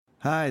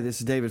Hi, this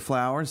is David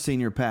Flowers,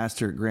 Senior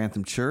Pastor at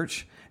Grantham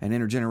Church, an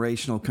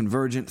intergenerational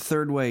convergent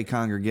third way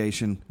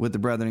congregation with the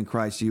Brethren in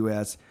Christ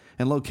U.S.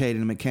 and located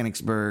in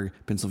Mechanicsburg,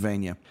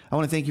 Pennsylvania. I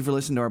want to thank you for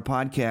listening to our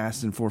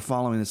podcast and for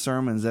following the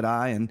sermons that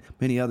I and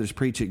many others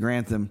preach at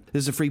Grantham.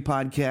 This is a free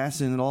podcast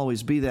and it'll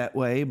always be that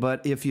way,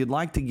 but if you'd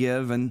like to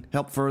give and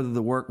help further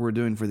the work we're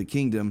doing for the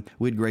kingdom,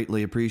 we'd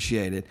greatly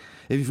appreciate it.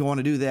 If you want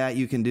to do that,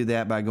 you can do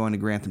that by going to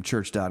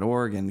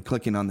granthamchurch.org and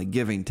clicking on the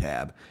Giving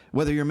tab.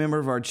 Whether you're a member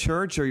of our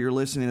church or you're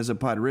listening as a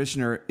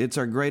parishioner, it's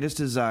our greatest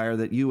desire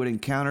that you would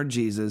encounter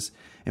Jesus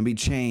and be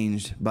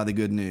changed by the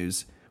good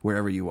news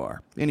wherever you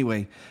are.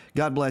 Anyway,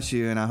 God bless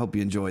you, and I hope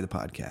you enjoy the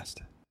podcast.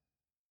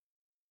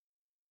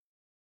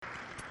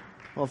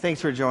 Well,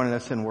 thanks for joining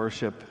us in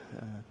worship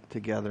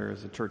together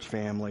as a church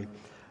family.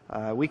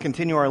 We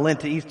continue our Lent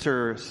to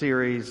Easter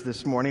series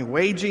this morning,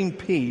 Waging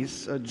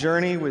Peace, a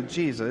Journey with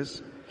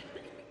Jesus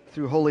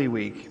through Holy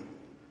Week.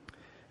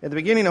 At the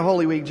beginning of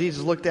Holy Week,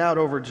 Jesus looked out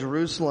over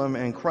Jerusalem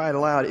and cried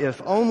aloud,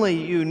 "If only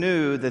you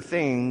knew the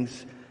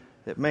things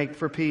that make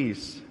for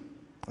peace."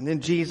 And then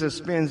Jesus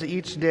spends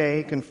each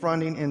day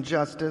confronting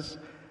injustice,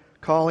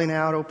 calling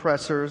out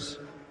oppressors,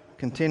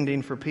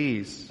 contending for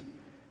peace.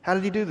 How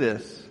did he do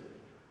this?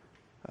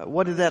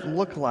 What did that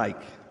look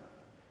like?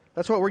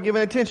 That's what we're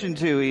giving attention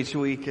to each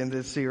week in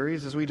this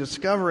series as we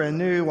discover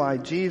anew why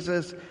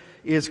Jesus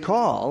is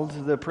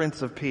called the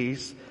Prince of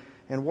Peace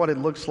and what it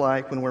looks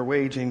like when we're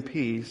waging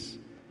peace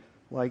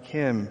like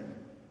him.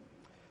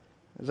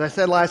 As I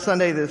said last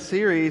Sunday, this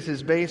series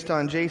is based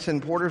on Jason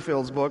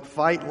Porterfield's book,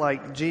 Fight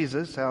Like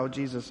Jesus, How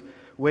Jesus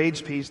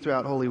Waged Peace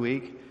Throughout Holy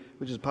Week,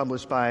 which is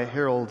published by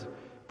Herald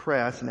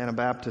Press and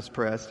Anabaptist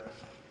Press.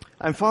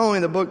 I'm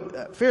following the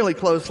book fairly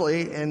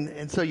closely,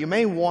 and so you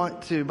may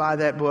want to buy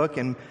that book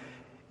and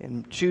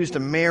choose to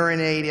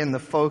marinate in the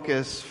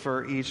focus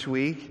for each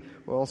week.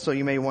 Also,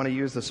 you may want to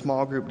use the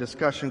small group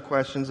discussion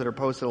questions that are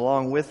posted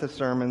along with the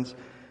sermons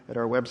at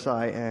our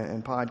website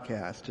and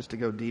podcast, just to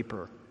go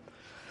deeper.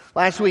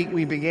 Last week,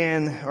 we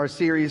began our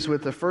series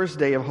with the first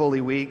day of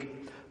Holy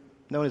Week,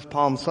 known as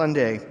Palm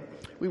Sunday.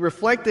 We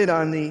reflected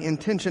on the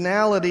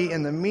intentionality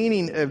and the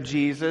meaning of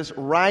Jesus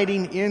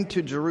riding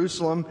into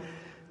Jerusalem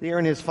there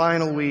in his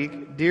final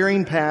week,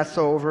 during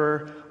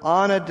Passover,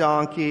 on a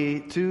donkey,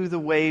 to the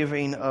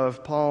waving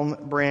of palm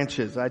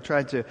branches. I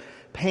tried to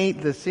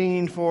paint the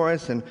scene for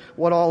us and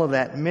what all of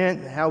that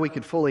meant, how we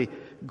could fully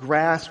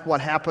grasp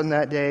what happened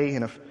that day.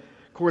 And of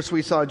course,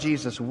 we saw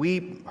Jesus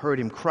weep, heard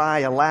him cry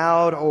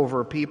aloud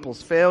over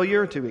people's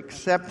failure to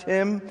accept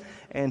him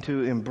and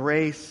to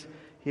embrace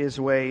his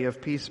way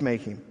of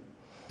peacemaking.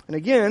 And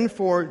again,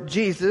 for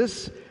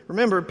Jesus,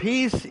 remember,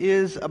 peace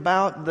is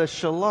about the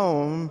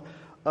shalom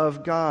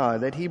of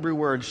God. That Hebrew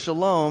word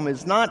shalom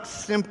is not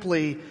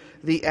simply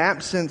the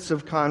absence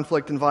of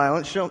conflict and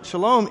violence.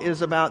 Shalom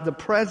is about the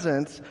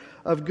presence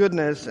of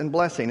goodness and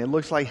blessing. It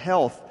looks like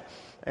health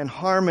and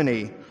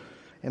harmony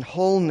and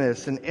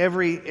wholeness in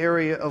every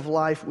area of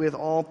life with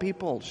all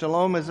people.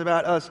 Shalom is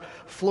about us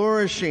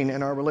flourishing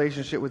in our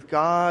relationship with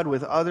God,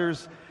 with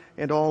others,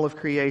 and all of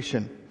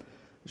creation.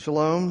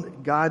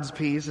 Shalom, God's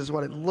peace, is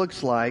what it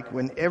looks like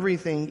when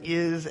everything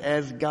is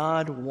as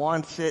God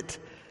wants it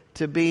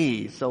to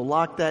be. So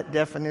lock that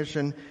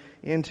definition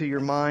into your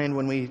mind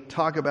when we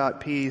talk about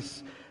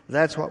peace.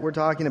 That's what we're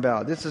talking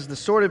about. This is the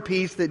sort of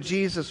peace that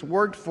Jesus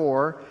worked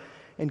for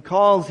and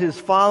calls his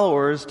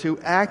followers to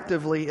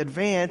actively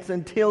advance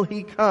until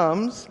he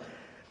comes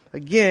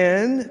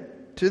again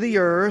to the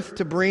earth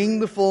to bring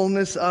the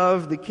fullness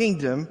of the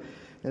kingdom,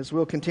 as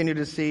we'll continue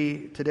to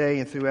see today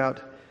and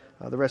throughout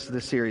the rest of the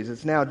series.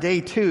 It's now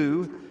day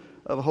 2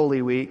 of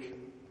Holy Week,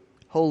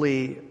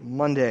 Holy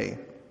Monday.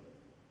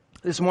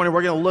 This morning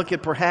we're going to look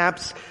at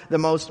perhaps the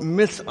most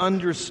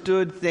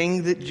misunderstood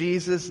thing that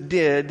Jesus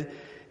did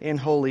in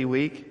Holy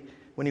Week,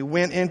 when he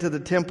went into the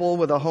temple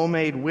with a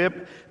homemade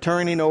whip,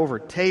 turning over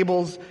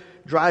tables,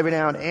 driving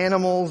out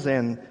animals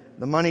and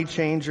the money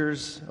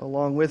changers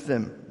along with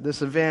them.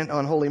 This event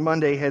on Holy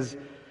Monday has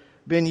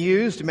been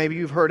used, maybe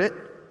you've heard it,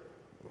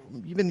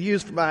 you've been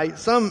used by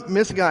some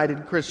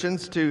misguided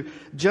Christians to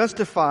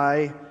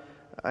justify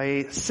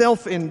a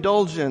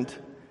self-indulgent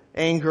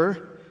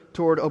anger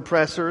toward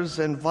oppressors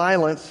and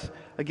violence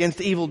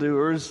against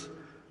evildoers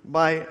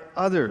by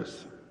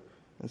others.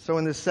 And so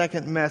in this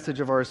second message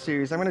of our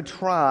series, I'm going to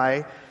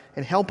try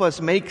and help us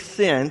make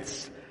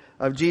sense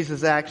of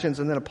Jesus' actions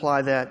and then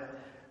apply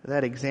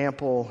that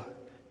example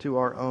to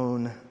our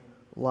own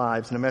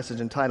lives in a message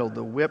entitled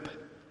The Whip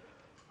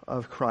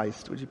of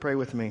Christ. Would you pray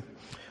with me?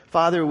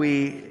 Father,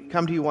 we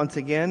come to you once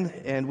again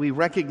and we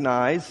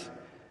recognize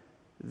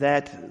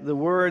that the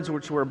words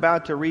which we're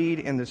about to read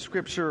in the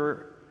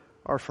Scripture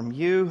are from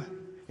you,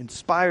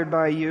 inspired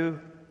by you.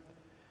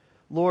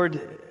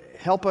 Lord,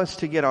 help us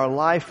to get our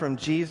life from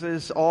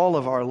Jesus, all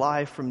of our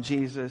life from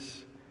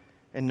Jesus,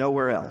 and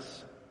nowhere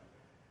else.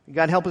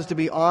 God, help us to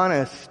be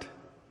honest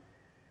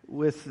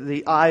with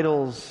the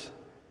idols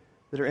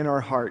that are in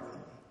our heart.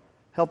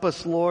 Help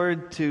us,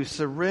 Lord, to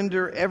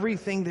surrender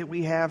everything that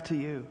we have to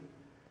you.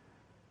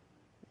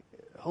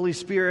 Holy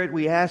Spirit,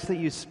 we ask that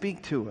you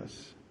speak to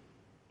us.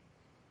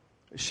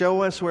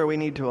 Show us where we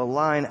need to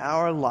align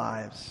our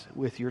lives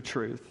with your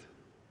truth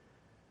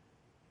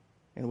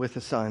and with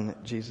the Son,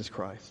 Jesus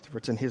Christ. For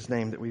it's in his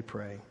name that we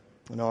pray.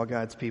 And all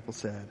God's people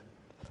said,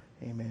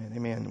 amen,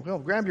 amen. Well,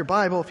 grab your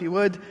Bible, if you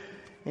would,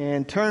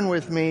 and turn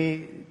with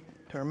me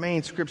to our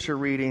main scripture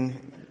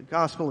reading, the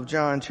Gospel of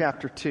John,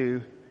 chapter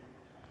 2,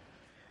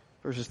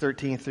 verses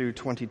 13 through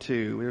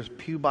 22. There's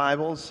pew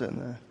Bibles and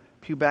the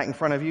pew back in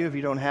front of you if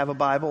you don't have a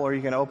Bible, or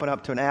you can open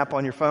up to an app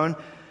on your phone.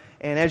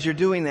 And as you're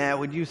doing that,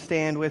 would you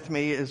stand with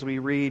me as we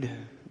read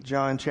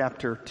John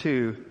chapter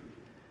 2,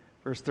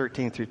 verse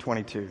 13 through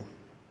 22.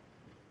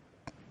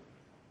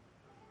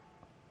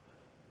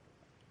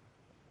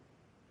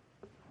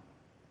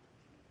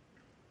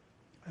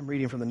 I'm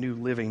reading from the New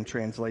Living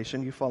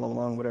Translation. You follow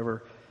along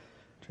whatever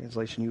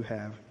translation you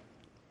have.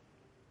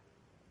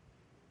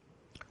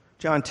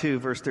 John 2,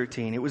 verse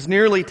 13. It was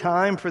nearly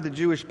time for the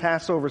Jewish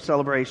Passover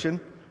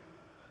celebration,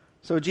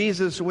 so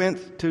Jesus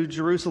went to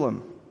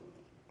Jerusalem.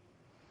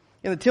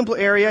 In the temple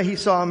area, he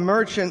saw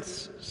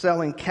merchants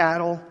selling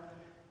cattle,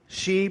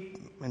 sheep,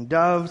 and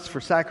doves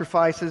for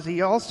sacrifices.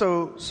 He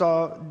also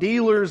saw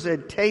dealers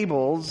at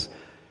tables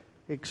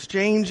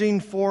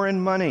exchanging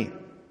foreign money.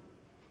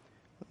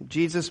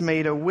 Jesus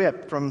made a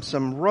whip from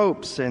some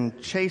ropes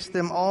and chased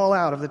them all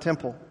out of the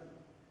temple.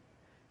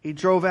 He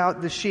drove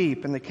out the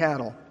sheep and the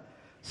cattle,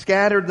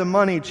 scattered the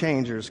money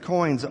changers'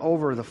 coins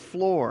over the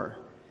floor,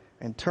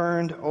 and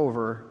turned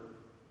over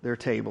their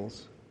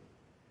tables.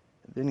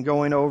 Then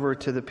going over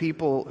to the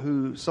people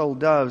who sold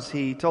doves,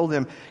 he told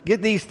them,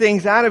 "Get these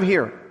things out of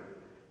here.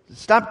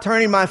 Stop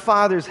turning my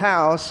Father's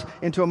house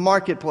into a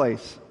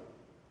marketplace."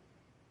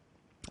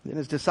 Then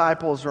his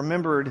disciples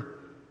remembered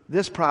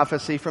this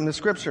prophecy from the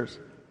Scriptures.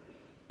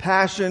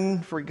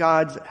 "Passion for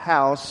God's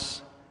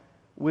house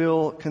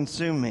will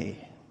consume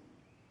me."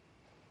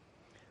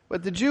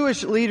 But the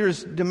Jewish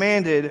leaders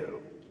demanded,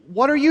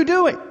 "What are you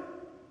doing?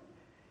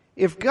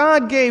 If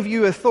God gave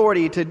you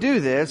authority to do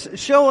this,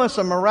 show us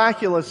a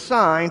miraculous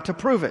sign to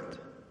prove it."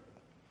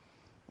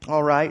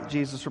 "All right,"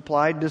 Jesus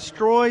replied,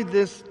 "destroy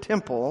this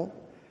temple,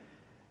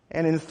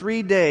 and in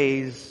 3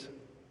 days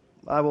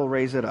I will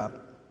raise it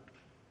up."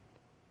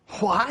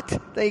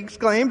 "What?" they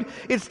exclaimed.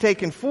 "It's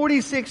taken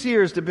 46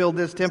 years to build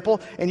this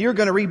temple, and you're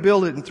going to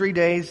rebuild it in 3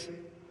 days?"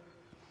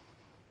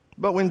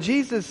 But when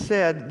Jesus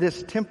said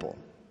this temple,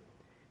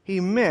 he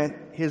meant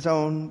his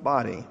own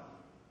body.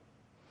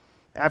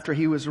 After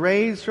he was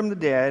raised from the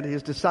dead,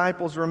 his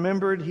disciples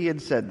remembered he had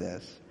said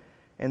this,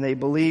 and they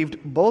believed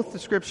both the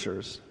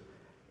Scriptures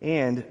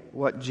and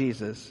what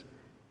Jesus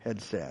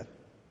had said.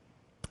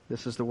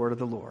 This is the word of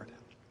the Lord.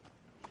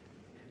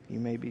 You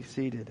may be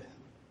seated.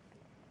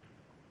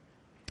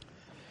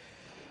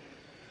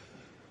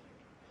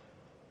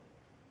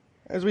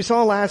 As we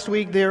saw last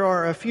week, there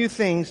are a few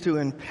things to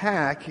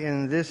unpack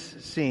in this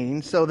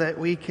scene so that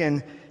we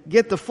can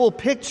get the full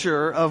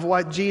picture of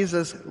what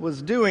Jesus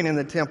was doing in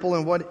the temple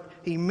and what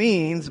he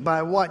means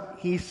by what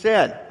he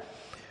said.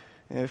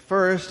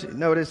 First,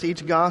 notice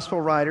each gospel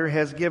writer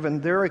has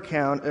given their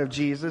account of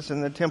Jesus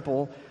in the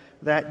temple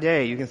that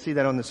day. You can see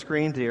that on the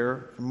screen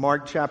there.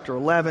 Mark chapter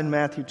 11,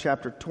 Matthew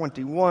chapter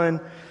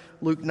 21,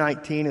 Luke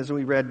 19, as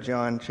we read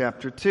John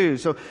chapter 2.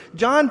 So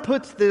John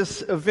puts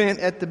this event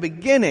at the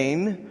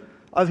beginning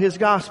of his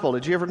gospel.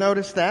 Did you ever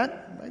notice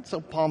that? Right? So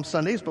Palm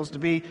Sunday is supposed to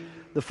be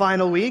the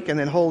final week, and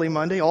then Holy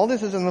Monday. All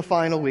this is in the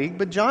final week,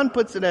 but John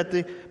puts it at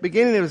the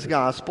beginning of his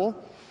gospel,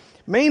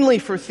 mainly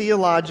for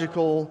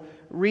theological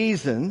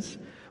reasons.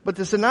 But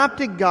the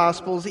synoptic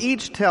gospels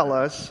each tell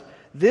us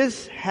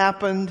this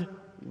happened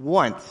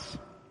once.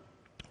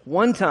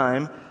 One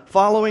time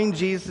following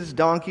Jesus'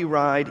 donkey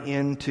ride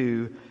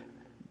into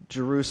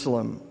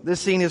Jerusalem. This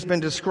scene has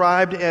been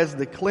described as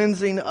the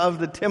cleansing of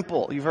the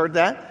temple. You've heard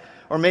that?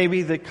 Or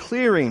maybe the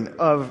clearing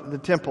of the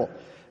temple.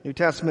 New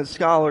Testament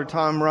scholar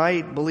Tom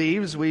Wright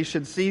believes we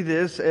should see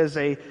this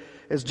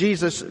as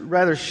Jesus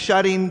rather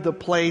shutting the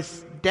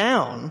place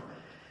down,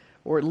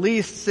 or at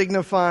least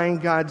signifying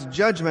God's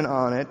judgment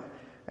on it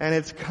and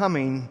its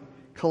coming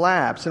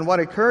collapse. And what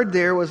occurred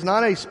there was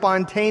not a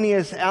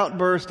spontaneous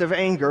outburst of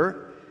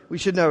anger, we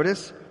should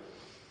notice.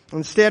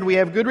 Instead, we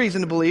have good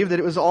reason to believe that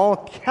it was all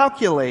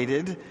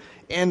calculated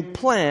and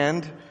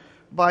planned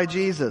by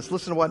Jesus.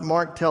 Listen to what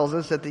Mark tells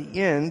us at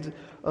the end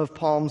of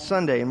Palm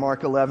Sunday in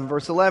Mark 11,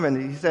 verse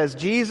 11. He says,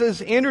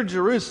 "Jesus entered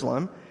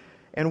Jerusalem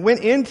and went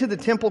into the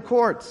temple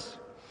courts.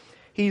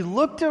 He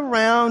looked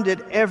around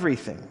at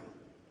everything.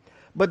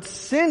 But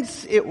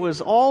since it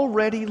was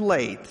already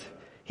late,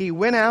 he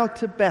went out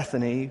to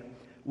Bethany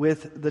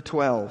with the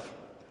 12.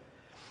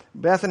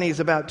 Bethany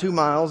is about 2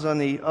 miles on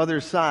the other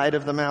side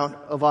of the Mount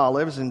of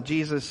Olives, and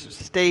Jesus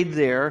stayed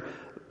there,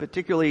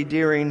 particularly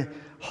during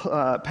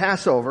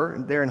Passover,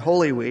 there in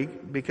Holy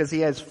Week, because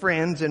he has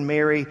friends in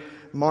Mary,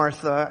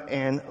 Martha,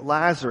 and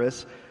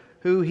Lazarus,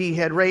 who he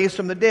had raised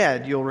from the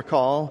dead, you'll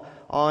recall,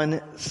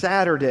 on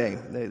Saturday.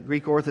 The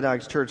Greek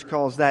Orthodox Church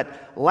calls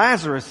that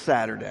Lazarus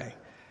Saturday.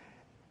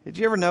 Did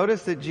you ever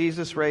notice that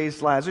Jesus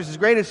raised Lazarus, his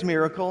greatest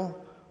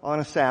miracle, on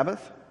a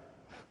Sabbath?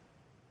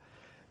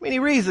 Many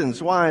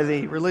reasons why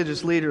the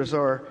religious leaders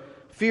are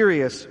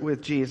furious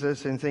with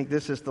Jesus and think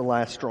this is the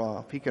last straw.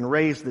 If he can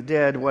raise the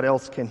dead, what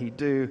else can he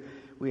do?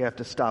 We have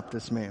to stop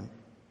this man.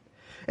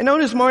 And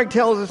notice Mark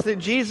tells us that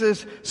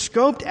Jesus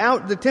scoped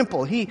out the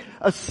temple. He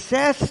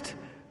assessed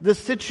the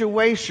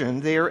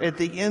situation there at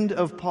the end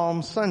of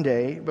Palm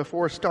Sunday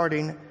before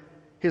starting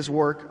his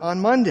work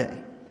on Monday.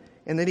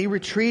 And then he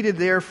retreated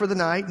there for the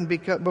night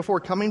and before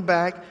coming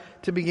back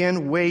to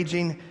begin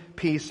waging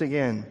peace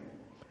again.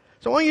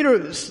 So I want you to I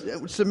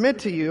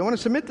want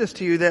to submit this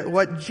to you, that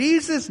what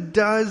Jesus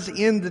does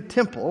in the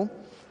temple,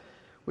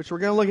 which we're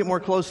going to look at more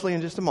closely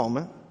in just a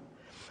moment,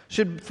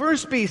 should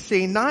first be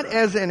seen not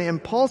as an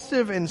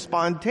impulsive and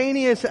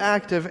spontaneous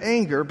act of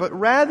anger, but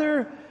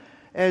rather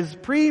as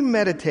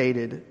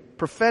premeditated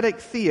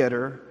prophetic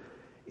theater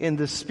in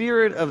the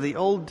spirit of the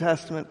Old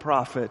Testament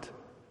prophet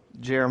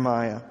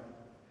Jeremiah.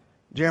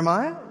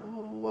 Jeremiah?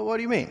 What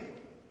do you mean?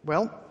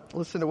 Well,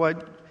 listen to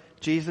what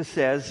Jesus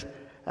says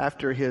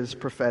after his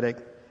prophetic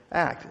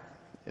act.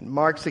 In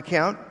Mark's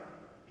account,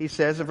 he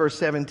says in verse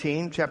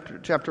 17,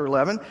 chapter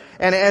 11,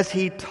 "And as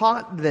he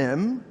taught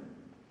them,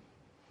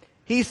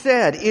 he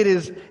said,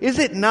 is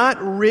it not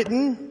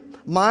written,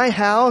 my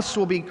house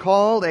will be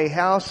called a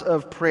house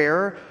of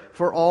prayer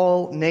for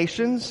all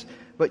nations,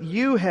 but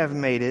you have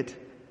made it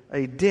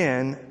a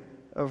den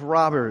of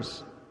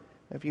robbers."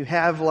 If you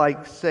have,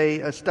 like,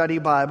 say, a study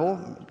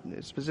Bible,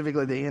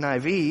 specifically the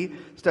NIV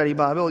study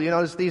Bible, you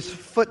notice these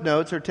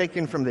footnotes are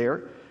taken from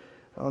there.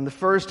 On the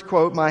first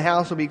quote, "My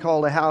house will be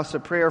called a house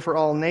of prayer for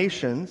all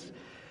nations,"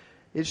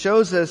 it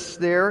shows us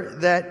there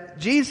that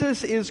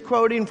Jesus is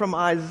quoting from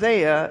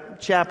Isaiah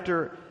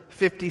chapter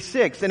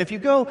 56. And if you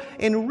go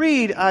and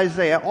read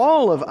Isaiah,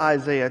 all of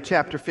Isaiah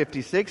chapter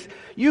 56,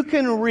 you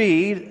can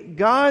read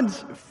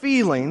God's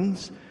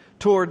feelings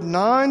toward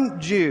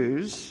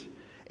non-Jews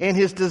and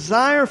his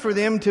desire for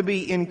them to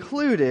be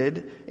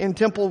included in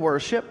temple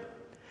worship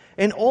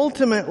and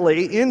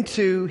ultimately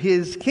into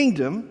his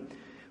kingdom,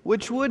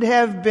 which would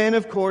have been,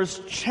 of course,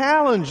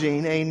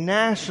 challenging a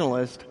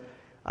nationalist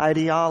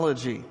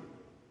ideology.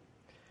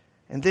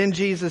 And then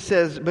Jesus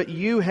says, "But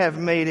you have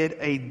made it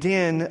a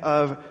den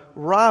of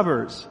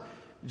robbers."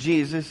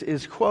 Jesus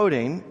is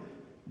quoting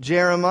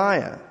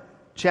Jeremiah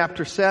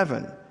chapter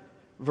 7,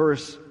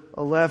 verse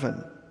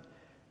 11.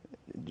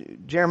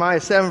 Jeremiah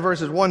 7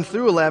 verses 1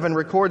 through 11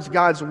 records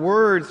God's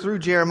word through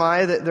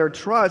Jeremiah that their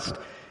trust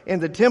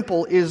in the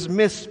temple is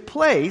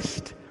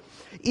misplaced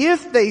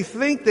if they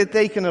think that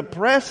they can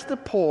oppress the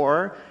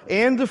poor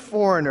and the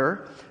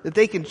foreigner, that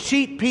they can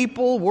cheat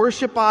people,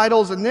 worship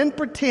idols, and then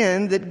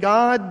pretend that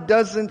God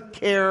doesn't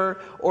care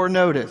or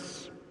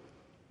notice.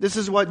 This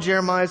is what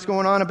Jeremiah is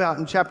going on about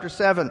in chapter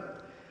 7.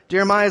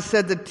 Jeremiah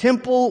said the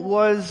temple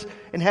was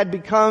and had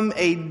become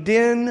a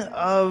den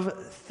of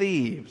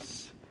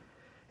thieves,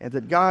 and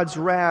that God's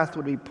wrath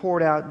would be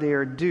poured out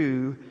there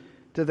due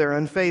to their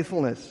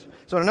unfaithfulness.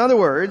 So in other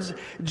words,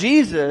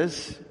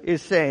 Jesus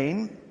is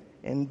saying,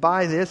 and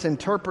by this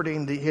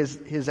interpreting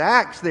his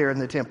acts there in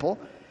the temple,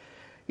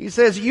 he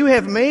says, "You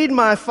have made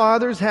my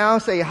Father's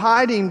house a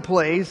hiding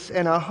place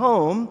and a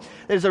home."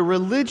 There's a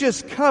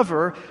religious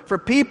cover for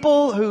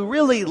people who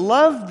really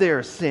love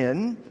their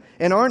sin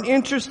and aren't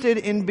interested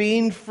in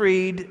being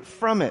freed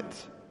from it.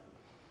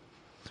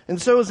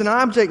 And so as an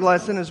object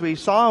lesson, as we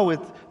saw with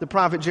the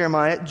prophet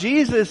Jeremiah,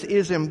 Jesus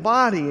is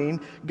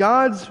embodying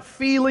God's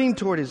feeling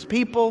toward his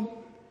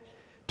people,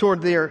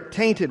 toward their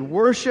tainted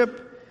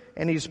worship,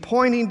 and he's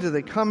pointing to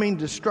the coming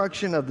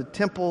destruction of the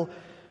temple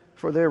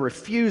for their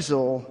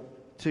refusal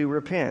to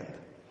repent.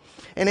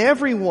 And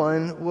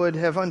everyone would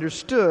have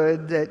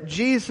understood that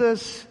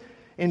Jesus,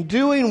 in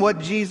doing what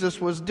Jesus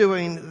was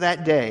doing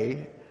that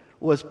day,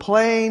 was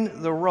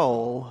playing the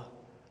role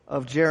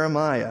of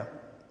Jeremiah.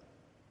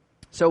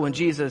 So when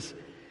Jesus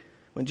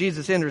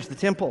enters the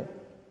temple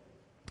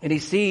and he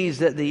sees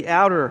that the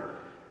outer,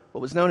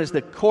 what was known as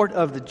the court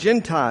of the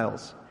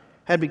Gentiles,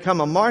 had become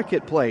a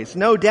marketplace,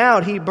 no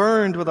doubt he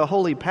burned with a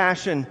holy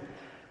passion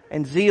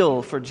and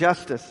zeal for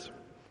justice,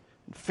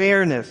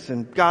 fairness,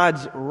 and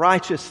God's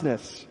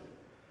righteousness.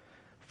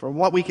 From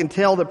what we can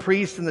tell, the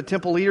priests and the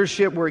temple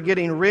leadership were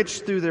getting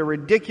rich through their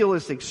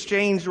ridiculous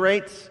exchange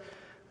rates.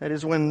 That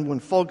is, when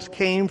folks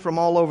came from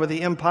all over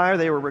the empire,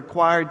 they were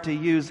required to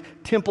use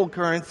temple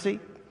currency.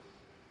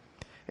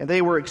 And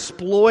they were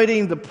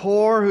exploiting the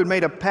poor who'd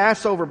made a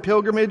Passover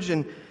pilgrimage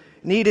and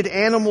needed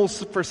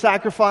animals for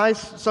sacrifice,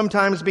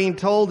 sometimes being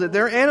told that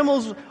their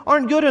animals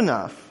aren't good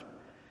enough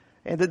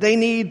and that they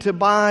need to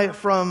buy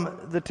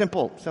from the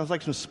temple. Sounds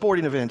like some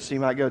sporting events you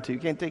might go to. You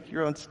can't take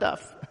your own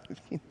stuff. You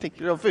can't take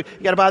your own food.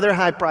 You got to buy their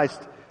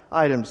high-priced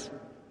items.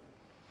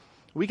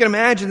 We can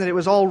imagine that it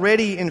was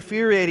already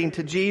infuriating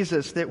to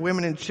Jesus that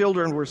women and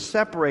children were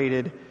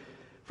separated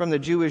from the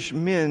Jewish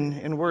men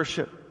in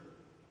worship.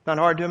 Not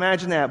hard to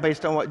imagine that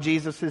based on what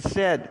Jesus has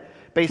said,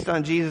 based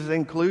on Jesus'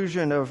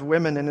 inclusion of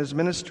women in his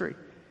ministry.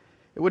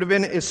 It would have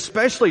been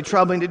especially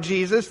troubling to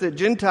Jesus that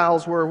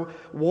Gentiles were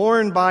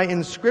warned by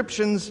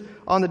inscriptions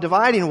on the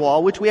dividing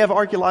wall, which we have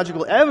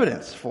archaeological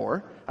evidence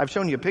for. I've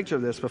shown you a picture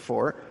of this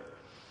before.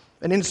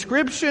 An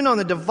inscription on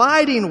the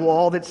dividing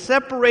wall that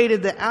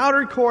separated the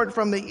outer court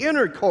from the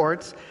inner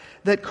courts,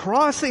 that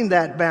crossing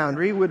that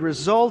boundary would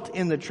result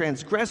in the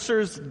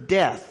transgressor's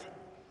death.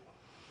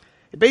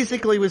 It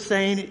basically was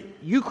saying,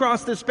 you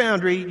cross this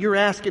boundary, you're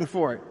asking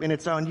for it, and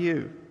it's on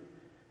you.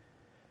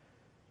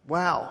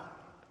 Wow.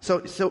 So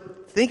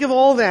think of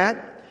all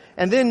that,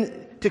 and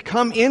then to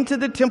come into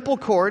the temple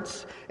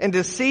courts and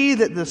to see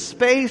that the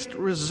space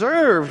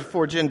reserved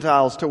for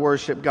Gentiles to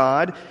worship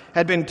God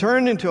had been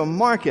turned into a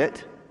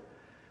market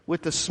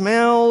with the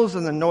smells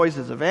and the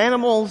noises of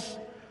animals,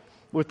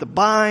 with the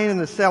buying and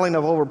the selling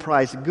of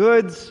overpriced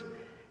goods,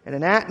 and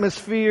an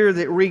atmosphere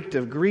that reeked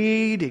of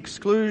greed,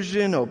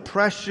 exclusion,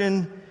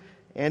 oppression,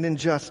 and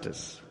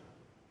injustice.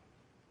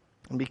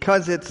 And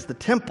because it's the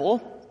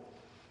temple,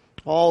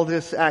 all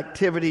this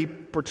activity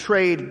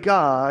portrayed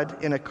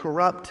God in a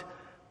corrupt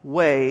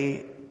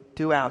way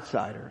to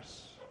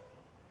outsiders.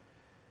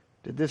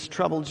 Did this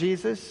trouble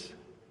Jesus?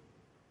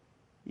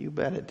 You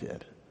bet it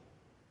did.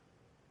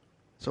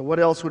 So what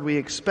else would we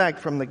expect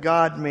from the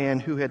God-man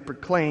who had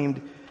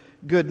proclaimed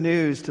good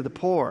news to the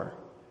poor?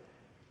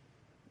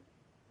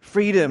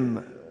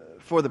 Freedom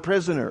for the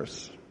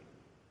prisoners.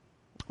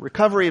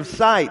 Recovery of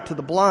sight to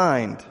the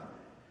blind.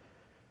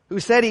 Who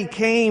said he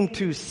came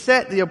to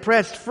set the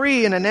oppressed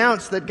free and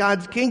announce that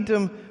God's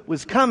kingdom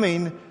was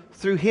coming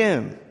through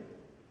him.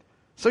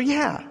 So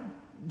yeah,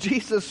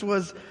 Jesus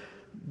was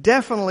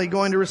definitely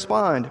going to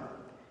respond.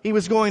 He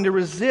was going to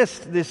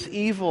resist this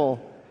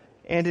evil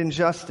and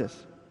injustice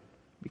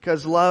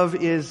because love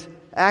is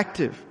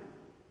active.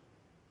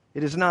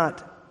 It is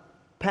not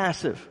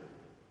passive.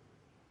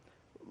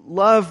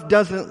 Love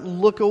doesn't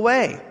look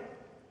away.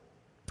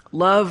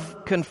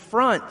 Love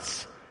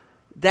confronts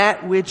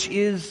that which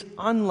is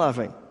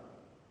unloving.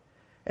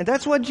 And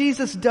that's what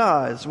Jesus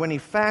does when he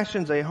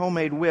fashions a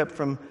homemade whip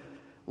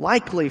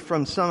likely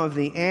from some of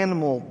the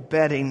animal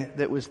bedding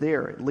that was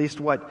there. At least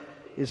what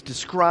is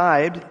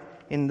described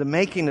in the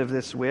making of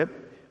this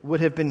whip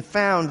would have been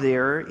found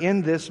there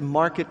in this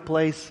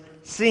marketplace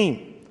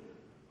scene.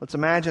 Let's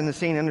imagine the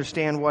scene and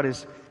understand what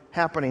is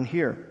happening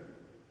here.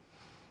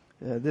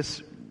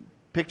 This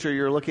picture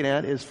you're looking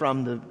at is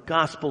from the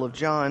Gospel of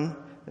John,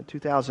 the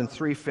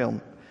 2003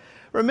 film.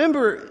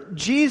 Remember,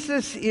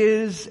 Jesus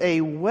is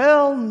a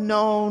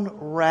well-known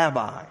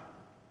rabbi.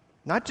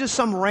 Not just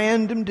some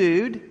random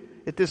dude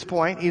at this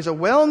point. He's a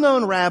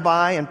well-known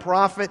rabbi and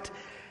prophet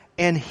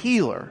and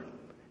healer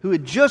who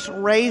had just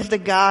raised a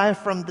guy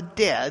from the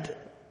dead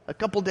a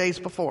couple days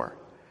before.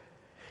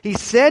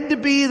 He's said to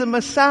be the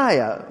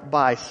Messiah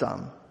by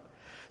some.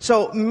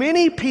 So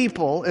many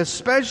people,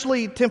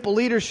 especially temple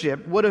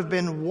leadership, would have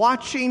been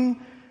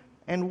watching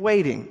and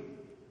waiting.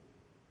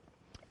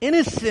 In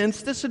a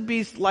sense, this would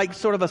be like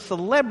sort of a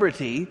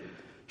celebrity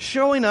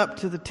showing up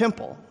to the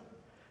temple.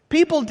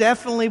 People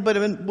definitely would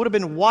have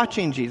been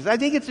watching Jesus. I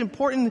think it's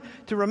important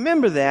to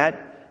remember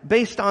that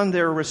based on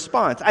their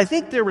response. I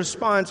think their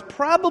response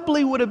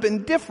probably would have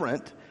been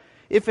different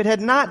if it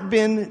had not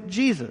been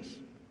Jesus.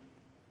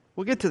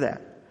 We'll get to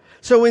that.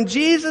 So when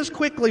Jesus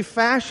quickly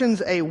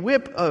fashions a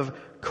whip of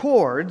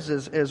cords,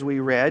 as we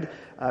read,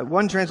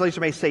 one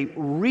translation may say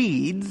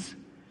reeds.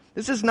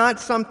 This is not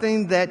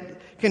something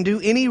that can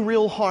do any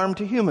real harm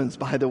to humans,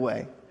 by the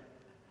way.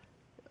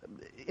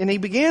 And he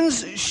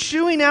begins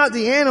shooing out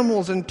the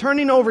animals and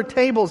turning over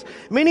tables.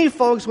 Many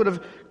folks would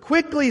have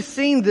quickly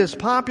seen this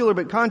popular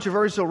but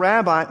controversial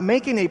rabbi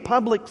making a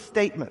public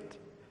statement.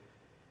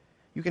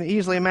 You can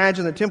easily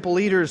imagine the temple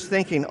leaders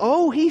thinking,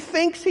 oh, he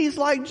thinks he's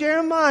like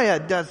Jeremiah,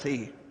 does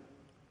he?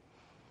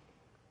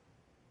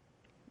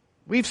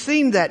 We've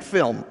seen that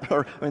film,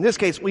 or in this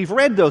case, we've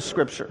read those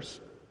scriptures.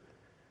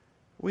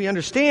 We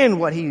understand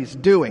what he's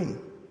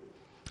doing.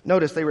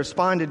 Notice they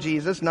respond to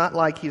Jesus not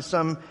like he's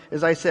some,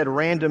 as I said,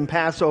 random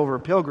Passover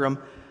pilgrim,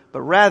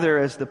 but rather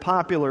as the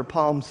popular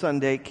Palm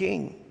Sunday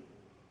king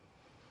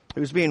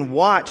who's being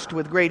watched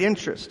with great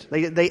interest.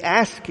 They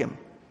ask him.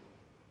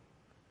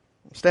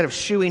 Instead of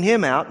shooing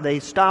him out, they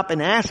stop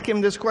and ask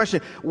him this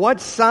question.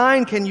 What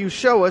sign can you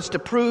show us to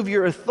prove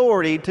your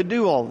authority to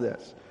do all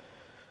this?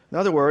 In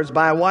other words,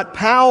 by what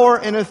power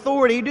and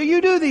authority do you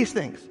do these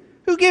things?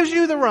 Who gives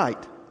you the right?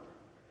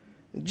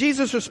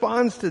 Jesus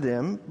responds to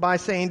them by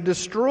saying,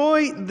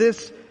 destroy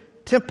this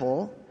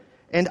temple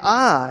and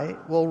I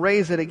will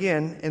raise it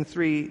again in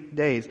 3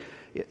 days.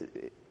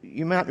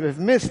 You might have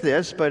missed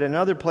this, but in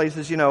other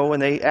places, when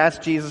they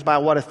ask Jesus by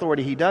what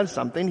authority he does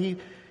something, he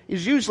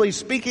is usually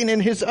speaking in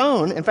his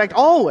own, in fact,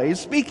 always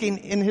speaking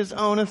in his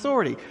own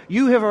authority.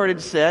 You have already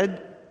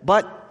said,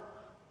 but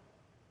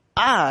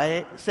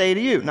I say to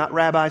you, not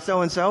Rabbi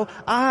so-and-so,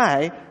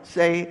 I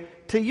say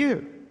to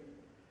you.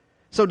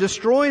 So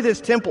destroy this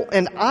temple,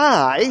 and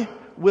I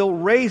will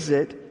raise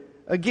it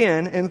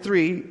again in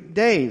 3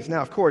 days.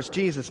 Now, of course,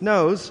 Jesus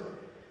knows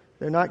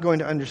they're not going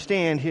to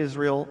understand his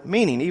real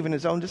meaning. Even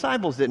his own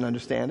disciples didn't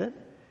understand it.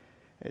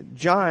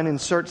 John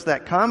inserts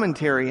that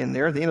commentary in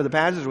there at the end of the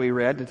passage we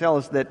read to tell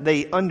us that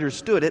they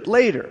understood it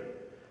later.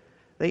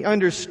 They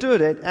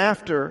understood it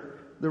after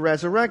the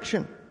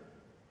resurrection.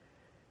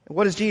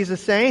 What is Jesus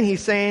saying?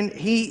 He's saying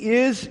he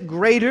is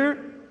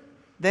greater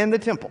than the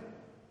temple,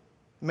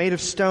 made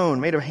of stone,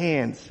 made of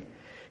hands.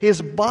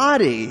 His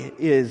body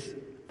is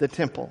the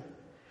temple.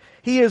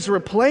 He is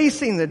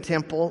replacing the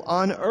temple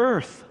on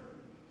earth.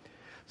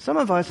 Some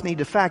of us need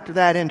to factor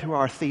that into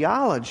our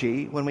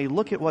theology when we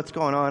look at what's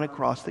going on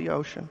across the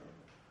ocean.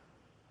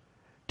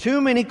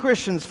 Too many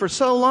Christians for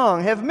so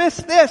long have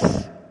missed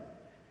this.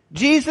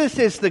 Jesus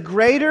is the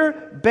greater,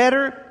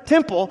 better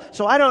temple,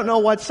 so I don't know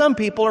what some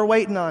people are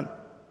waiting on.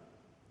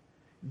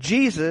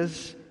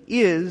 Jesus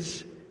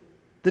is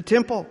the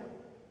temple.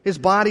 His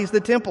body's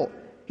the temple.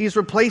 He's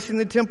replacing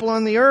the temple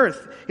on the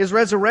earth. His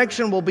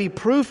resurrection will be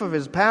proof of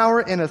His power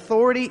and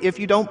authority if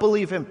you don't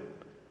believe Him.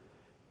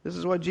 This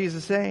is what Jesus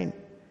is saying.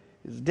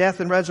 His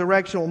death and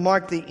resurrection will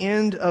mark the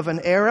end of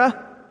an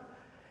era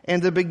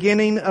and the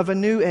beginning of a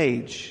new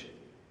age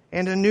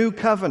and a new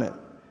covenant,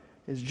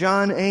 as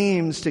John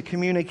aims to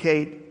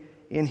communicate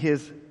in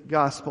his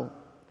gospel.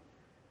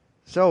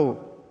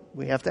 So,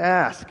 we have to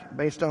ask,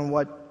 based on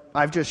what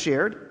I've just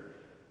shared,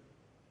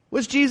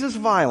 was Jesus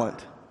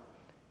violent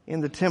in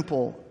the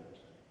temple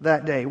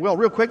that day? Well,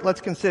 real quick, let's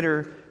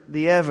consider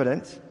the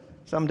evidence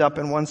summed up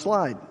in one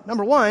slide.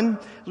 Number one,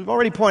 as we've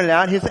already pointed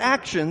out, his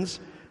actions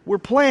were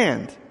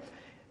planned.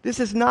 This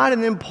is not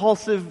an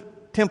impulsive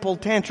temple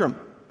tantrum.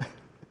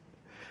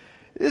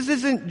 This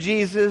isn't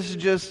Jesus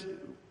just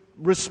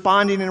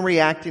responding and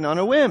reacting on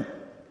a whim.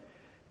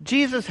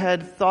 Jesus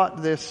had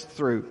thought this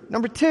through.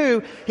 Number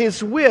two,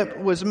 his whip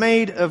was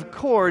made of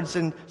cords,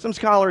 and some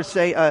scholars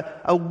say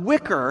a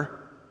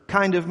wicker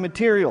kind of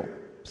material.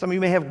 Some of you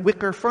may have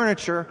wicker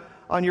furniture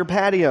on your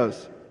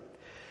patios.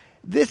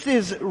 This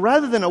is,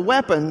 rather than a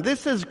weapon,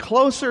 this is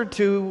closer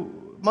to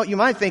what you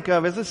might think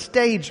of as a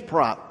stage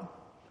prop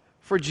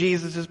for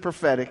Jesus'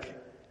 prophetic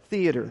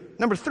theater.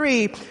 Number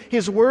three,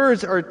 his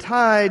words are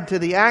tied to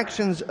the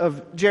actions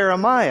of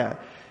Jeremiah.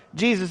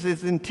 Jesus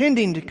is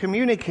intending to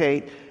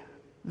communicate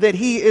that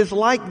he is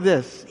like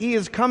this. He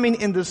is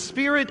coming in the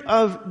spirit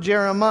of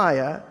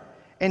Jeremiah,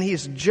 and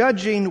he's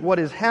judging what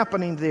is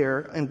happening there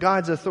in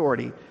God's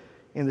authority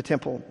in the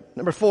temple.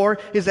 Number four,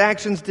 his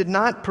actions did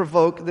not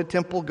provoke the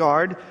temple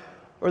guard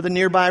or the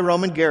nearby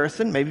Roman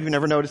garrison. Maybe you've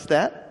never noticed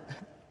that.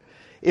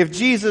 If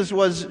Jesus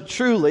was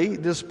truly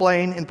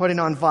displaying and putting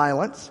on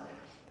violence,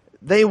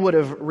 they would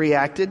have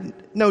reacted,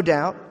 no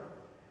doubt.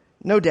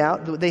 No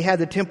doubt. They had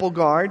the temple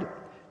guard.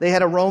 They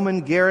had a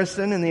Roman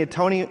garrison in the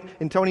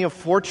Antonia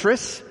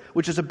Fortress,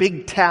 which is a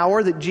big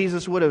tower that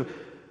Jesus would have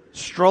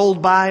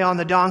strolled by on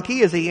the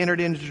donkey as he entered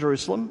into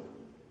Jerusalem.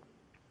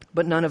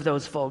 But none of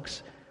those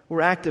folks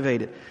were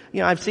activated.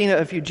 You know, I've seen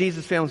a few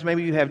Jesus films,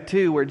 maybe you have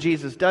too, where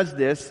Jesus does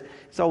this.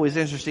 It's always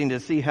interesting to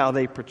see how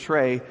they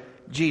portray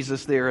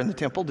Jesus there in the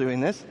temple doing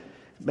this.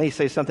 It may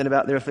say something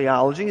about their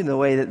theology and the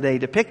way that they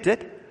depict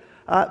it.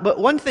 But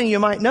one thing you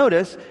might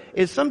notice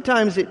is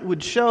sometimes it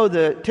would show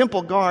the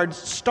temple guards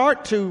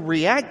start to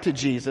react to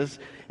Jesus,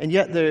 and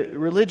yet the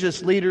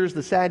religious leaders,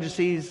 the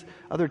Sadducees,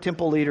 other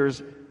temple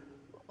leaders,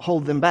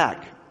 hold them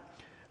back.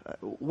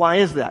 Why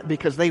is that?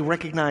 Because they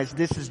recognize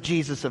this is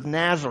Jesus of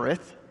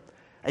Nazareth,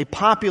 a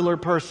popular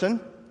person,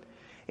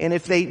 and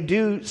if they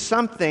do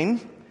something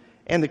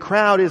and the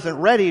crowd isn't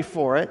ready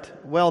for it,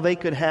 well, they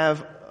could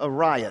have a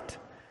riot.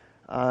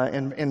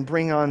 And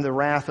bring on the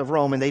wrath of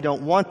Rome, and they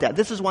don't want that.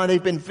 This is why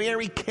they've been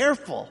very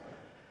careful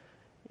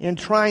in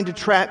trying to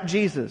trap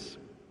Jesus.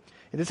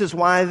 And this is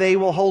why they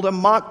will hold a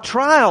mock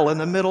trial in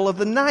the middle of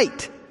the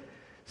night,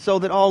 so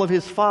that all of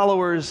his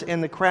followers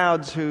and the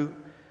crowds who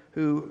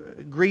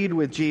agreed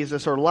with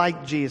Jesus or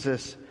liked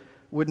Jesus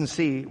wouldn't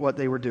see what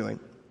they were doing.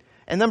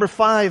 And number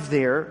five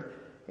there,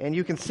 and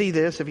you can see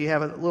this if you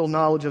have a little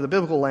knowledge of the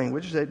biblical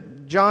language,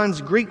 that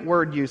John's Greek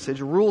word usage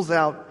rules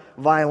out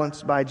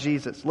violence by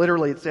Jesus.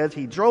 Literally, it says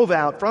he drove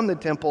out from the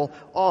temple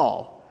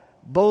all,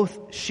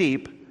 both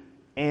sheep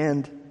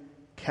and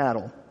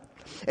cattle.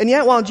 And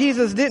yet, while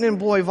Jesus didn't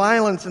employ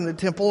violence in the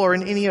temple or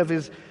in any of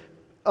his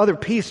other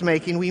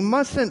peacemaking, we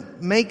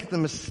mustn't make the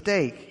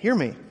mistake, hear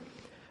me,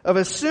 of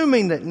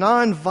assuming that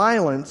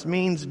nonviolence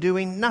means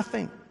doing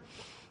nothing.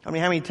 I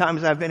mean, how many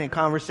times I've been in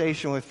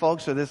conversation with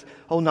folks, so this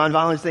whole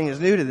nonviolence thing is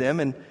new to them,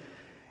 and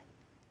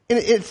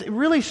it's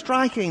really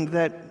striking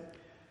that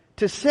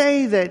to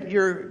say that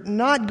you're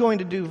not going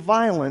to do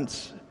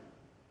violence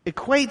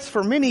equates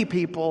for many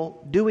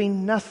people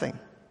doing nothing.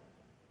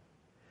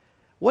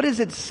 What does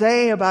it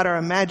say about our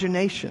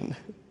imagination?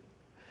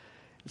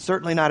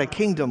 Certainly not a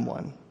kingdom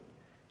one,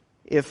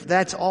 if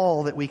that's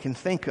all that we can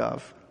think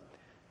of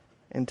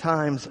in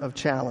times of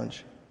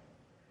challenge.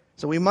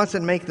 So we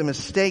mustn't make the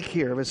mistake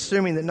here of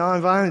assuming that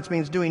nonviolence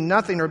means doing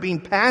nothing or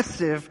being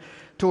passive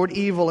toward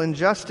evil and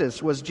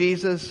injustice. Was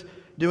Jesus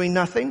doing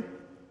nothing?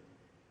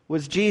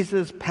 Was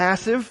Jesus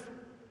passive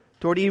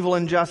toward evil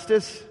and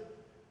injustice?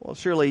 Well,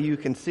 surely you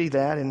can see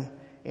that and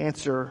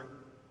answer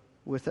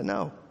with a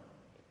no.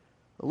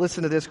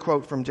 Listen to this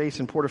quote from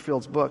Jason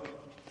Porterfield's book,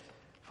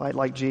 Fight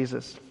Like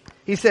Jesus.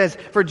 He says,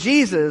 "For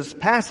Jesus,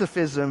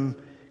 pacifism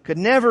could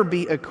never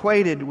be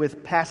equated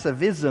with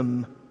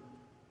passivism.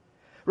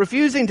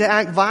 Refusing to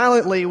act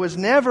violently was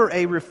never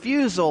a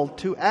refusal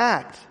to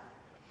act.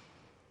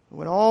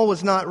 When all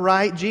was not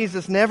right,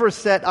 Jesus never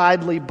sat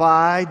idly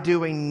by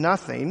doing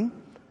nothing.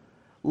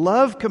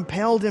 Love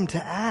compelled him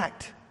to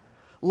act.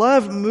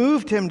 Love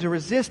moved him to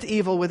resist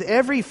evil with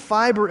every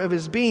fiber of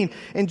his being.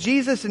 And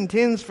Jesus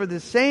intends for the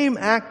same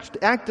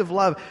act of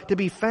love to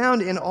be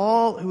found in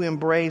all who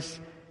embrace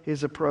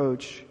his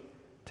approach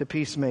to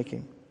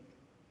peacemaking.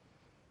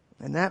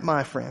 And that,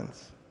 my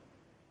friends,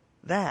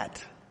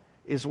 that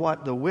is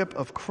what the whip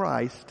of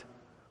Christ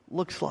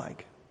looks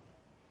like.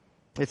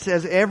 It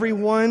says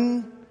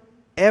everyone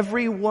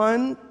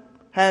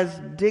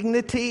has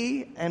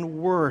dignity and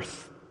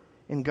worth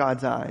in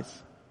God's eyes.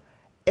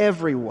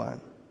 Everyone.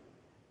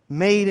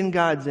 Made in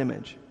God's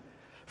image.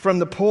 From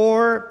the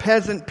poor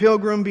peasant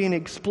pilgrim being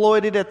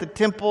exploited at the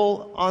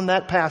temple on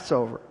that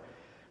Passover,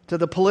 to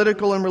the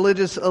political and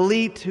religious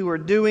elite who are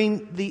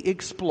doing the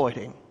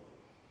exploiting.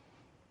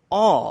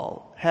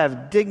 All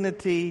have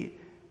dignity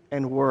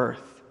and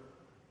worth.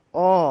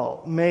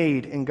 All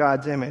made in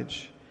God's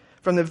image.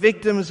 From the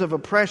victims of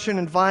oppression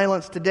and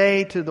violence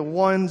today to the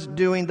ones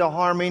doing the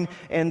harming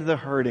and the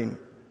hurting.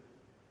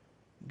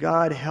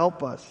 God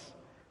help us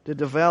to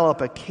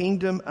develop a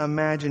kingdom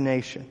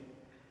imagination,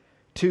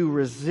 to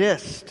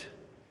resist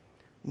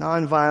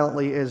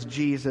nonviolently as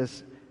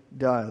Jesus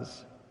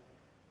does,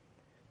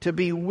 to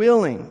be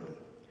willing,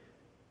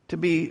 to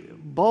be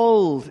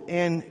bold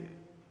and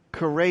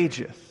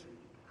courageous,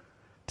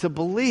 to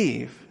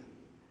believe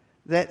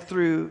that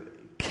through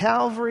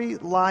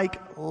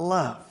Calvary-like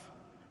love,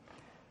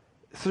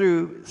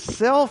 through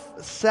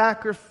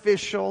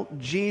self-sacrificial,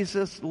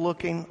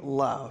 Jesus-looking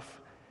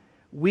love,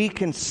 we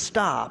can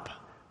stop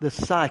the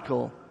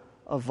cycle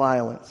of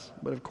violence.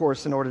 But of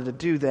course, in order to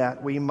do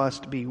that, we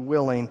must be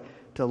willing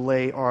to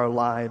lay our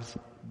lives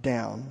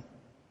down.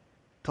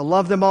 To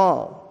love them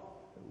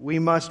all, we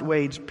must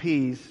wage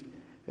peace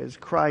as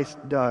Christ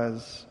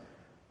does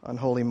on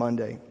Holy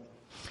Monday.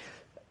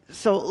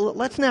 So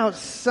let's now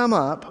sum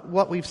up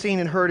what we've seen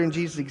and heard in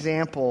Jesus'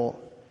 example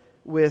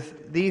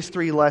with these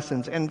three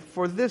lessons. And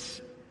for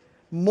this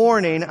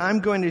morning,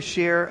 I'm going to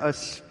share a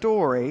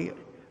story,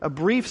 a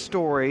brief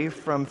story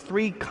from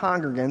three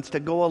congregants to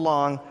go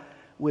along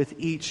with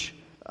each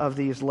of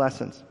these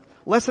lessons.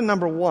 Lesson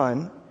number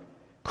 1,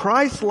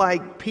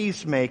 Christ-like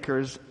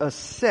peacemakers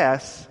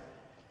assess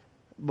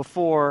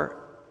before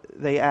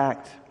they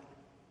act.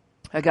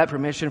 I got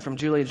permission from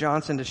Julia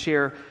Johnson to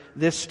share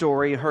this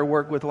story, her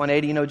work with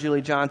 180. You know,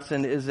 Julia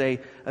Johnson is a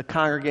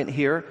congregant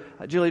here.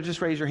 Julia,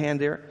 just raise your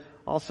hand there.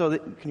 Also,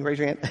 can you raise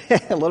your hand?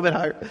 A little bit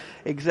higher.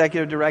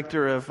 Executive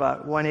Director of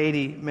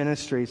 180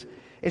 Ministries.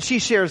 And she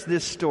shares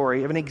this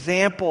story of an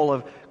example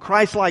of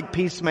Christ-like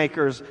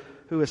peacemakers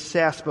who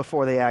assess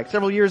before they act.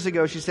 Several years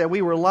ago, she said,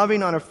 we were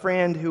loving on a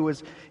friend who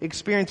was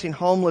experiencing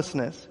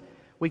homelessness.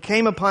 We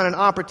came upon an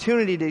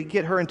opportunity to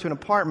get her into an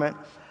apartment.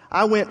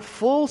 I went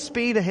full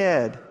speed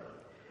ahead.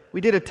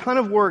 We did a ton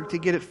of work to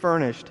get it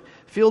furnished,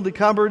 filled the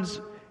cupboards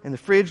and the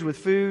fridge with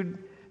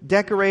food,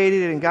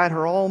 decorated it, and got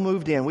her all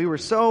moved in. We were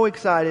so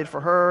excited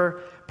for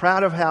her,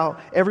 proud of how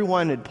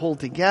everyone had pulled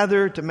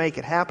together to make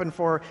it happen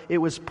for her. It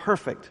was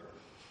perfect,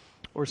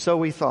 or so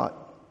we thought.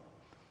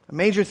 A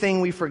major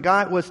thing we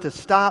forgot was to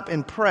stop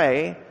and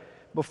pray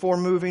before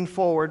moving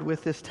forward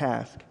with this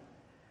task.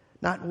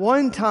 Not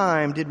one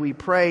time did we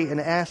pray and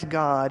ask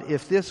God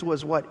if this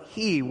was what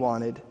He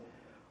wanted,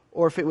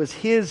 or if it was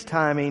His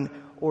timing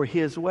or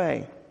His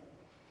way.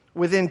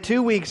 Within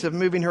 2 weeks of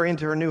moving her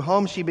into her new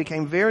home, she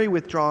became very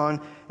withdrawn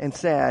and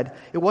sad.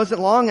 It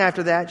wasn't long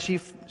after that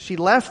she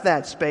left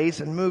that space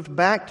and moved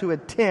back to a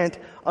tent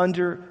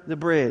under the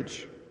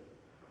bridge.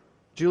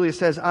 Julia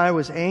says, I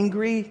was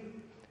angry,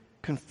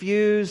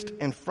 confused,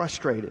 and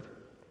frustrated.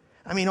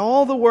 I mean,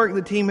 all the work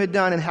the team had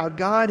done and how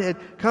God had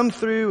come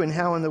through and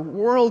how in the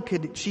world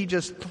could she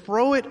just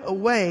throw it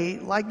away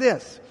like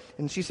this.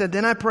 And she said,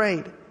 then I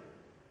prayed.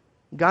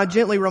 God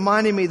gently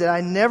reminded me that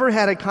I never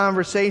had a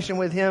conversation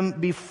with Him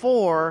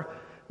before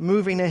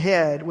moving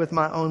ahead with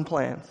my own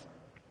plans.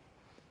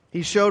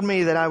 He showed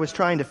me that I was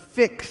trying to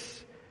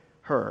fix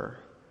her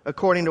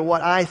according to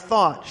what I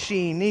thought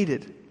she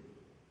needed.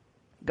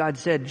 God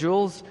said,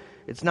 Jules,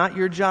 it's not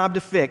your job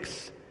to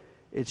fix.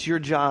 It's your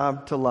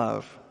job to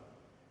love.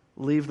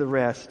 Leave the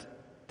rest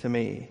to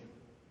me.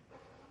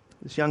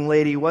 This young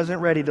lady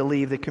wasn't ready to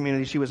leave the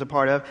community she was a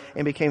part of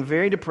and became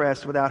very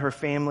depressed without her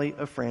family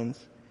of friends.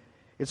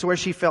 It's where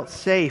she felt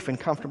safe and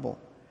comfortable.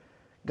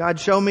 God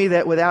showed me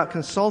that without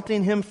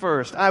consulting Him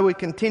first, I would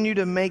continue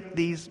to make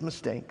these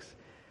mistakes.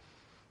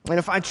 And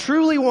if I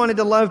truly wanted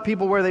to love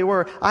people where they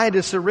were, I had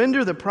to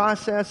surrender the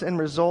process and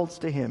results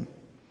to Him.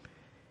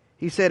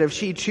 He said, if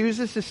she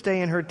chooses to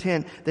stay in her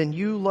tent, then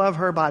you love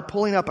her by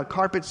pulling up a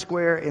carpet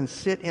square and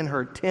sit in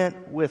her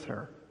tent with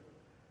her.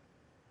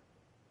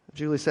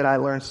 Julie said, I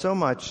learned so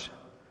much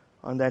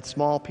on that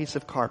small piece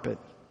of carpet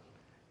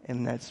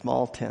in that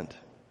small tent.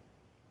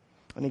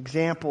 An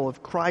example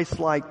of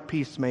Christ-like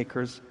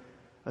peacemakers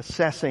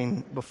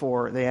assessing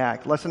before they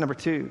act. Lesson number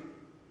 2.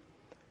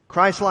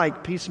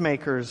 Christ-like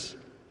peacemakers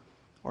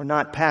are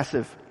not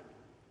passive.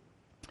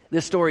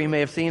 This story you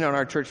may have seen on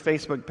our church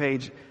Facebook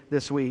page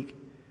this week.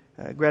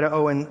 Greta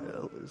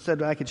Owen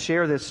said I could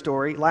share this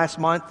story. Last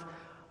month,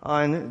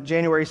 on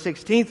January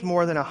 16th,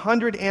 more than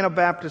 100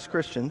 Anabaptist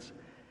Christians,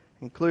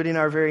 including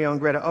our very own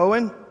Greta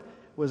Owen,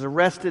 was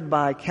arrested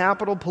by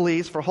Capitol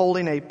Police for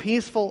holding a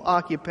peaceful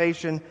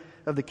occupation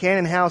of the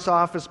Cannon House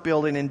office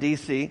building in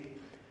D.C.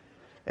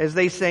 as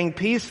they sang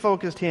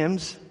peace-focused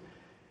hymns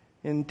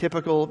in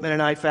typical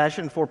Mennonite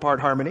fashion, 4-part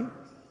harmony,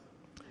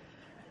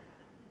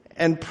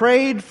 and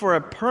prayed for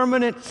a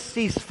permanent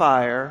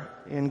ceasefire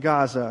in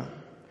Gaza,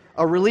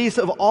 a release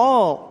of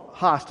all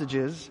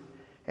hostages,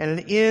 and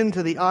an end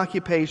to the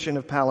occupation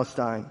of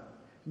Palestine.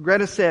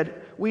 Greta said,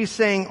 "We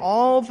sang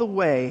all the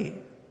way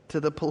to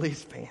the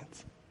police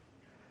vans."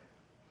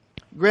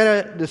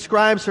 Greta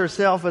describes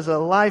herself as a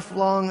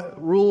lifelong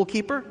rule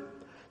keeper,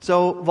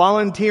 so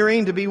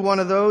volunteering to be one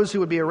of those who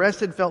would be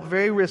arrested felt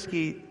very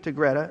risky to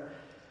Greta.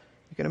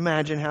 You can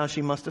imagine how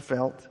she must have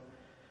felt.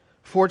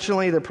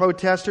 Fortunately, the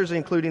protesters,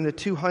 including the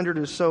 200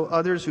 or so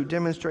others who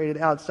demonstrated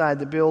outside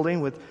the building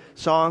with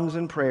songs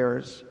and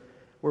prayers,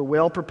 were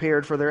well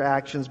prepared for their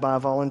actions by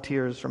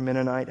volunteers from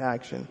Mennonite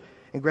Action.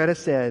 And Greta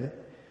said,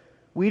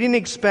 "We didn't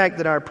expect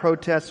that our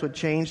protests would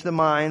change the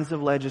minds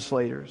of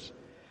legislators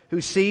who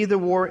see the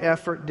war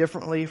effort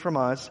differently from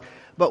us,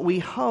 but we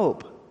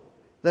hope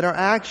that our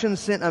actions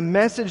sent a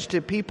message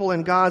to people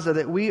in Gaza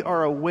that we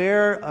are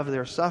aware of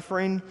their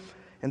suffering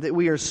and that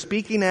we are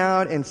speaking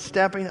out and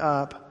stepping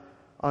up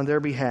on their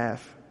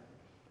behalf.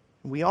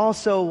 We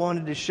also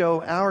wanted to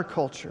show our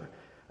culture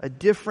a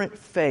different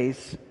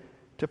face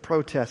to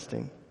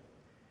protesting.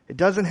 It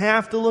doesn't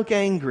have to look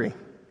angry.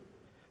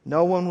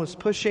 No one was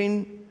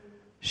pushing,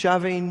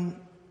 shoving,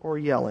 or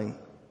yelling.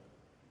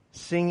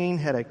 Singing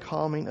had a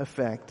calming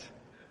effect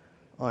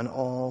on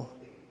all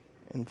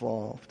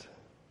involved."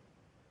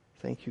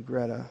 Thank you,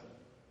 Greta.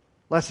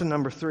 Lesson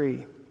number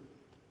 3.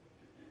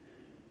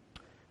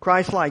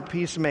 Christ-like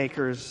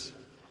peacemakers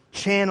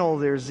channel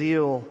their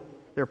zeal,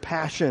 their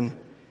passion,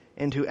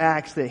 into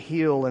acts that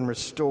heal and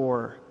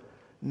restore,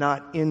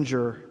 not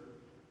injure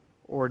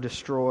or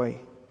destroy.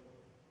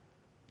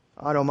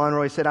 Otto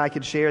Monroy said I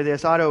could share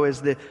this. Otto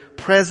is the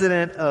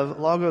president of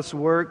Logos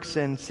Works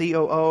and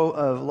COO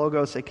of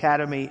Logos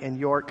Academy in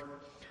York.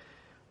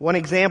 One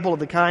example of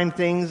the kind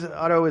things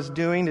Otto is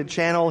doing to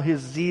channel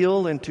his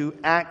zeal into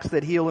acts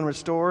that heal and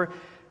restore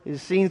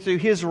is seen through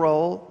his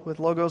role with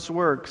Logos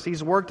Works.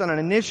 He's worked on an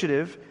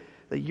initiative,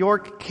 the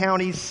York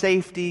County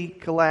Safety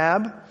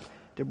Collab,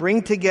 to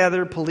bring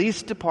together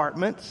police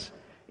departments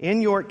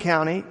in York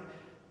County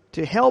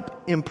to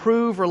help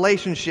improve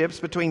relationships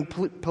between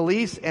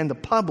police and the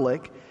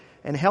public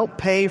and help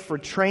pay for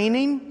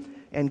training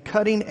and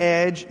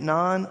cutting-edge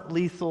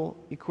non-lethal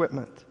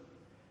equipment.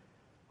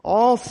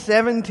 All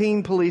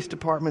 17 police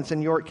departments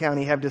in York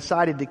County have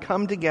decided to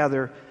come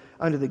together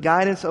under the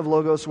guidance of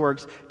Logos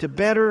Works to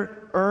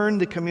better earn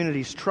the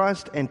community's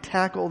trust and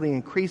tackle the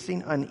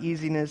increasing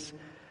uneasiness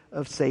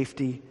of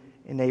safety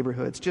in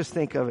neighborhoods. Just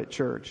think of it,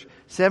 church.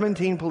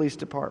 17 police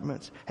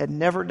departments had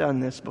never done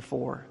this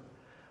before.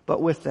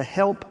 But with the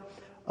help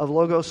of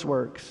Logos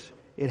Works,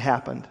 it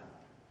happened.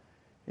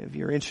 If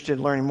you're interested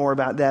in learning more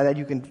about that,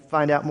 you can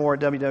find out more at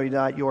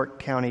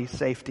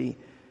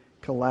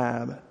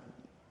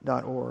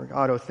www.yorkcountysafetycollab.org.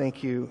 Otto,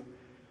 thank you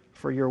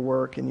for your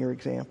work and your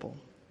example.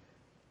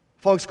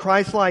 Folks,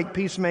 Christ-like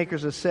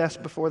peacemakers assess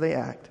before they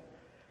act.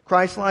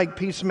 Christ-like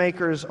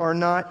peacemakers are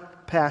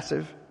not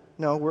passive.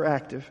 No, we're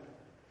active.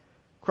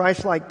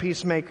 Christ-like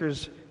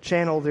peacemakers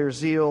channel their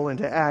zeal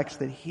into acts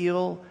that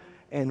heal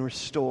and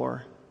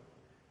restore,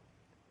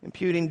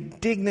 imputing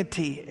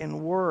dignity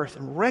and worth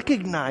and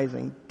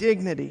recognizing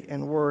dignity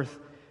and worth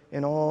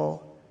in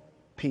all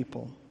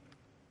people,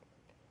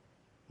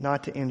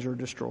 not to injure or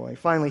destroy.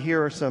 Finally,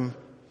 here are some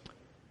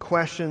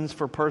questions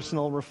for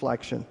personal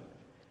reflection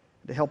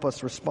to help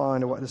us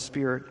respond to what the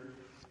Spirit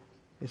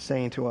is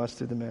saying to us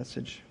through the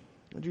message.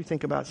 Would you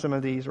think about some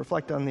of these?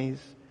 Reflect on these.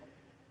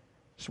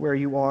 Just where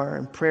you are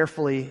and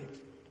prayerfully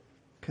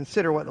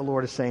consider what the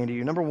Lord is saying to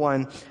you. Number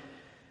 1,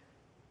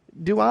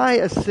 do I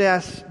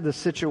assess the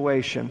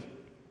situation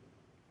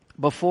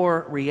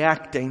before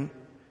reacting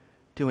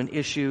to an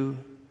issue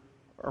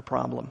or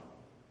problem?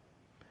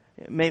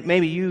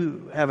 Maybe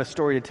you have a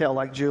story to tell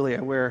like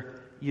Julia where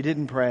you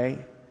didn't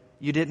pray,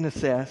 you didn't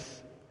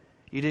assess,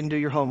 you didn't do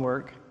your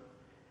homework.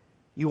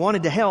 You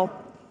wanted to help,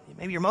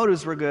 maybe your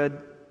motives were good,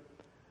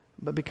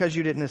 but because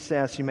you didn't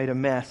assess, you made a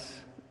mess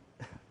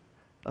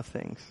of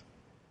things.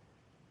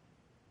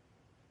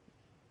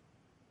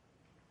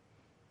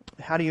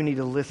 How do you need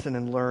to listen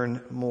and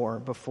learn more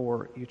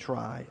before you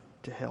try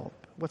to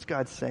help? What's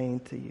God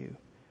saying to you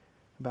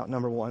about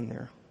number 1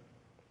 there?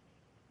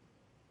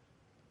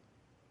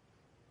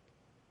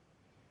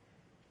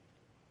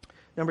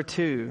 Number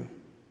 2,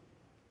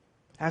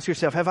 ask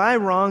yourself, have I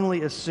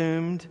wrongly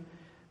assumed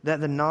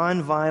that the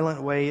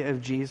nonviolent way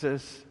of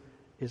Jesus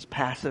is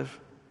passive,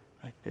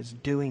 right? Is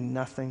doing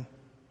nothing?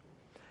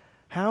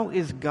 How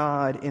is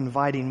God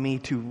inviting me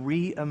to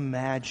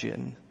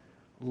reimagine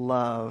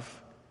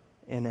love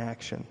in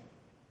action?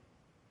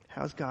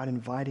 How is God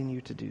inviting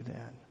you to do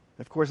that?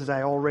 Of course, as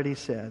I already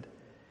said,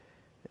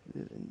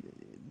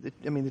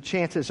 the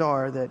chances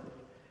are that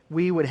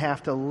we would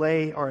have to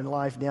lay our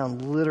life down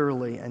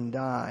literally and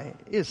die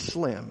is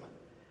slim.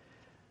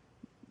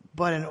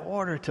 But in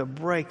order to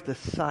break the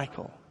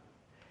cycle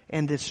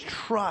and this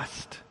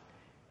trust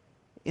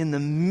in the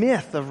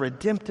myth of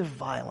redemptive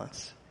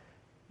violence,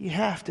 you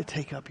have to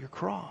take up your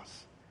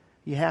cross.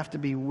 You have to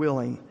be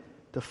willing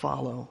to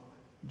follow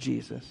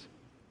Jesus.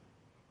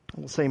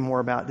 We'll say more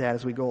about that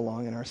as we go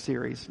along in our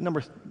series.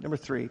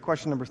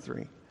 Question number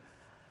three.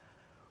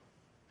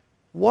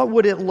 What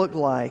would it look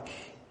like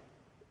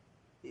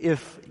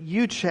if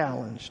you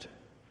channeled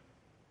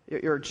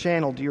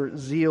your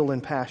zeal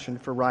and passion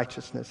for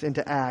righteousness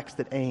into acts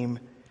that aim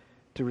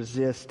to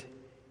resist,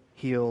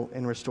 heal,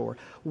 and restore?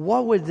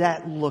 What would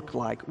that look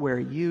like where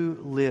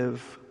you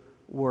live,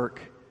 work,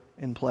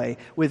 and play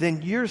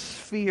within your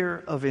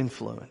sphere of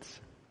influence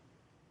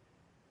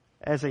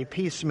as a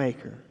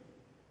peacemaker,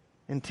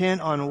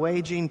 intent on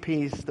waging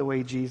peace the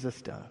way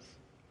Jesus does?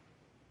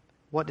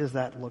 What does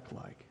that look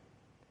like?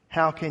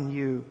 How can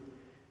you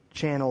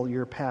channel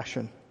your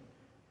passion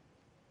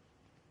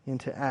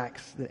into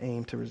acts that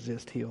aim to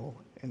resist, heal,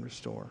 and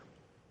restore?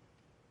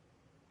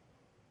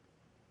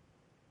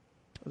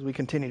 As we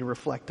continue to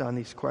reflect on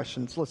these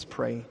questions, let's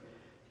pray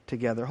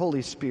together.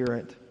 Holy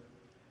Spirit,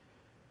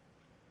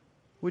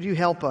 would you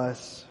help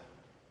us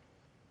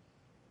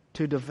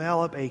to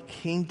develop a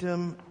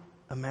kingdom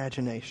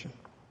imagination?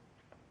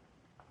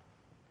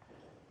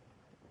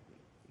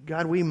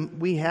 God,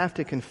 we have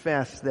to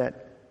confess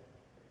that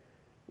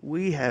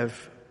we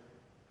have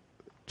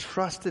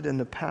trusted in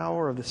the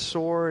power of the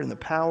sword and the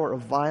power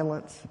of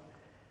violence,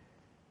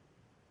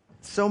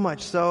 so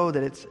much so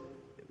that it's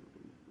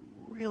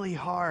really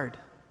hard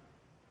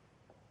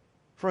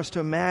for us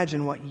to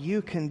imagine what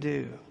you can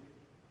do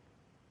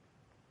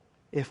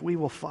if we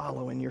will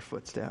follow in your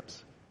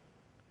footsteps.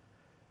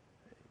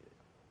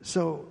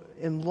 So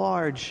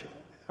enlarge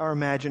our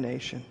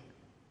imagination.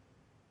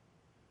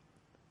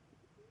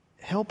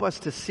 Help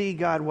us to see,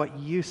 God, what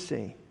you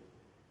see.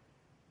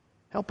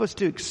 Help us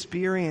to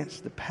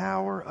experience the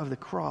power of the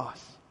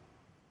cross.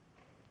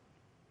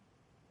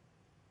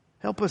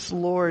 Help us,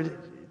 Lord,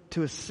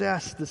 to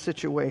assess the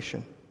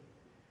situation,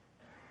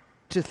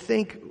 to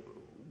think,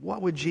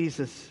 what would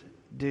Jesus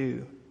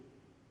do?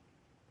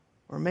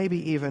 Or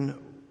maybe even,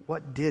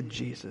 what did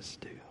Jesus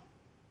do?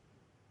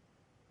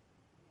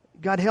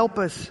 God, help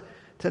us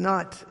to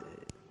not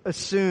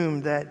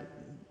assume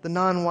that the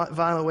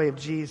non-violent way of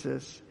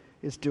Jesus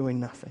is doing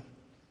nothing.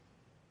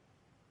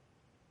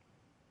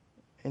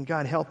 And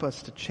God, help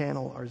us to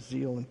channel our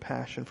zeal and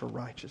passion for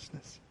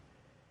righteousness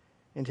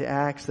into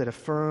acts that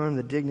affirm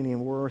the dignity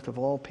and worth of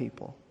all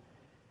people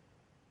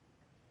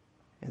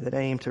and that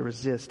aim to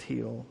resist,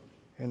 heal,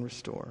 and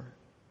restore.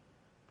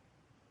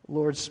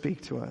 Lord,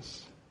 speak to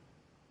us,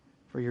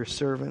 for your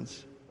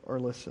servants are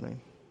listening.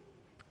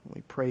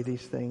 We pray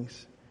these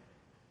things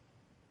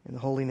in the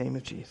holy name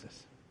of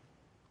Jesus.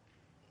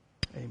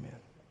 Amen.